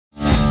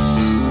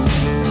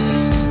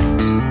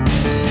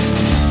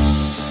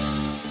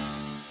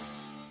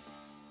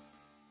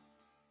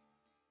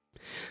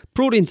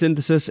Protein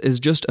synthesis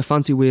is just a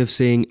fancy way of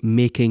saying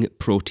making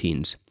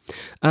proteins.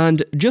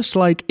 And just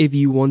like if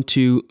you want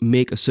to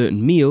make a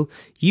certain meal,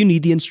 you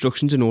need the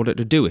instructions in order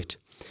to do it.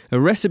 A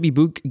recipe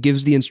book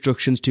gives the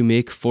instructions to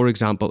make, for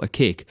example, a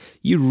cake.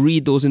 You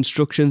read those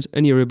instructions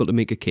and you're able to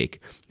make a cake.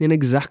 In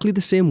exactly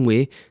the same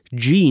way,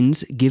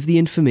 genes give the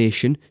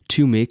information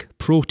to make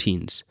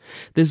proteins.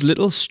 This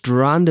little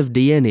strand of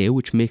DNA,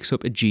 which makes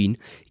up a gene,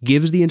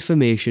 gives the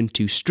information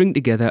to string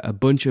together a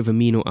bunch of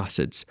amino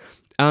acids.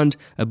 And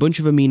a bunch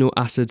of amino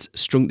acids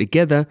strung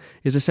together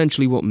is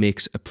essentially what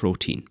makes a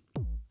protein.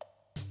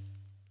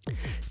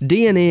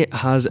 DNA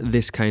has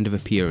this kind of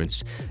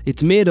appearance.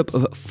 It's made up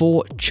of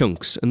 4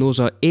 chunks, and those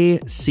are A,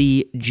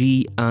 C,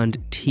 G, and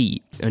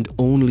T, and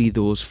only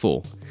those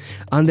 4.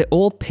 And they're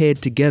all paired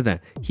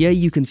together. Here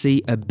you can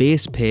see a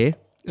base pair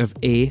of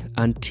A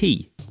and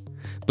T.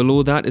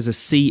 Below that is a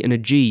C and a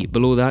G.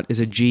 Below that is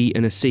a G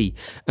and a C.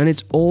 And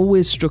it's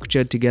always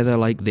structured together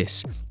like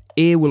this.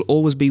 A will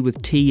always be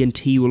with T and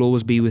T will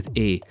always be with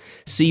A.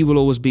 C will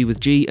always be with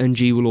G and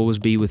G will always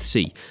be with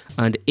C.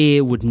 And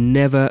A would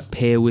never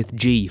pair with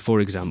G,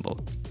 for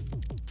example.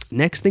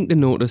 Next thing to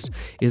notice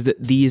is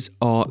that these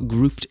are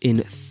grouped in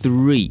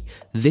 3.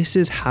 This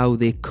is how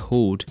they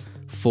code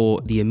for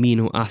the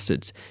amino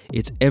acids.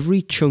 It's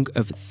every chunk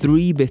of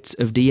 3 bits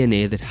of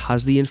DNA that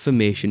has the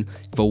information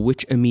for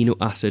which amino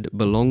acid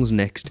belongs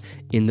next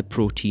in the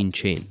protein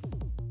chain.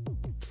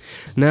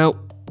 Now,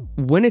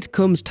 when it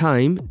comes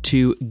time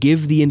to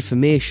give the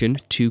information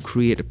to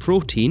create a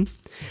protein,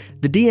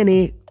 the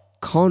DNA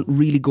can't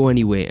really go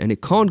anywhere, and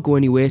it can't go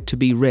anywhere to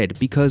be read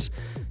because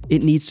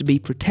it needs to be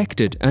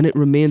protected and it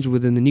remains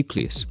within the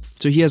nucleus.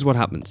 So here's what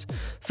happens.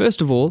 First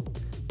of all,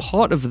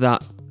 part of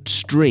that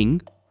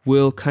string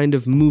will kind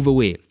of move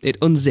away. It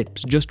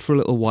unzips just for a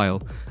little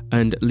while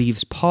and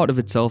leaves part of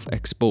itself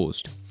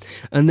exposed.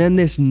 And then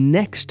this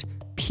next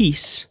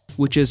piece,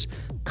 which is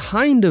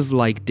kind of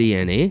like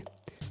DNA,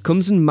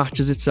 comes and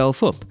matches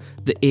itself up.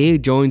 The A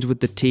joins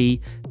with the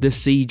T, the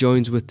C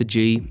joins with the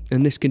G,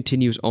 and this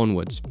continues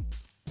onwards.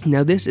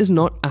 Now, this is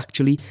not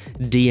actually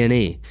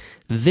DNA.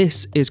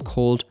 This is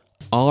called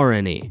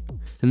RNA.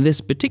 And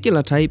this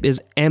particular type is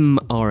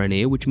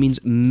mRNA, which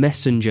means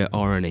messenger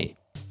RNA.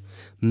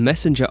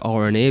 Messenger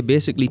RNA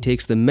basically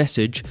takes the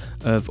message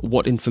of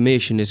what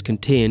information is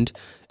contained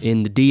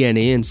in the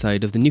DNA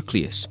inside of the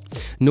nucleus.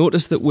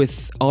 Notice that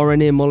with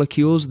RNA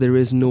molecules, there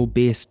is no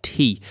base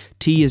T.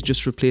 T is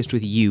just replaced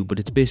with U, but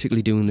it's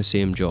basically doing the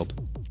same job.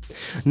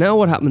 Now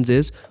what happens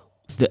is,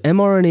 the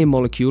mRNA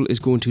molecule is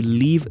going to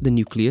leave the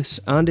nucleus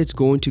and it's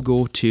going to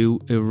go to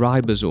a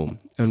ribosome.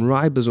 And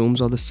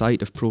ribosomes are the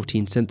site of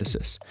protein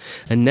synthesis.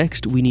 And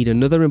next, we need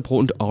another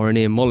important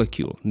RNA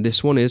molecule.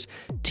 This one is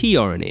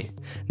tRNA.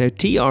 Now,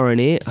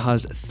 tRNA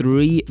has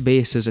 3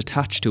 bases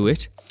attached to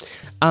it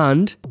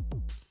and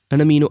an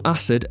amino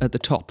acid at the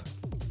top.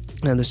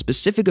 And the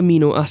specific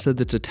amino acid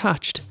that's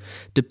attached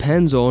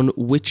depends on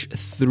which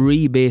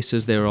 3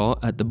 bases there are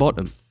at the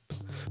bottom.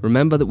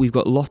 Remember that we've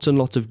got lots and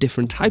lots of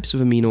different types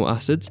of amino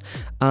acids,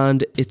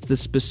 and it's the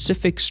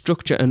specific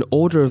structure and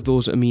order of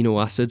those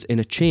amino acids in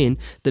a chain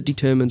that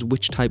determines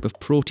which type of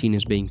protein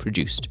is being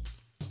produced.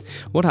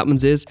 What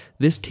happens is,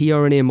 this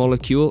tRNA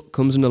molecule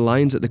comes and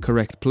aligns at the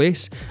correct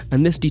place,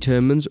 and this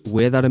determines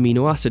where that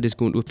amino acid is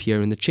going to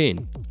appear in the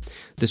chain.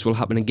 This will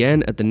happen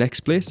again at the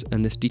next place,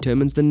 and this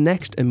determines the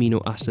next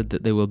amino acid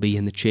that there will be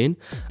in the chain,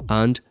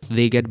 and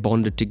they get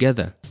bonded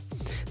together.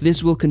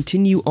 This will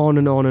continue on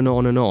and on and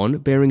on and on,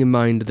 bearing in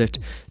mind that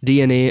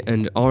DNA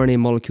and RNA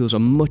molecules are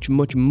much,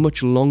 much,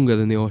 much longer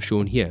than they are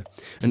shown here.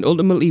 And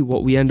ultimately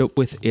what we end up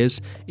with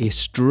is a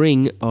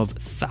string of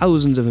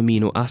thousands of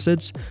amino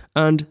acids,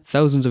 and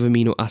thousands of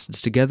amino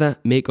acids together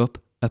make up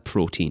a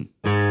protein.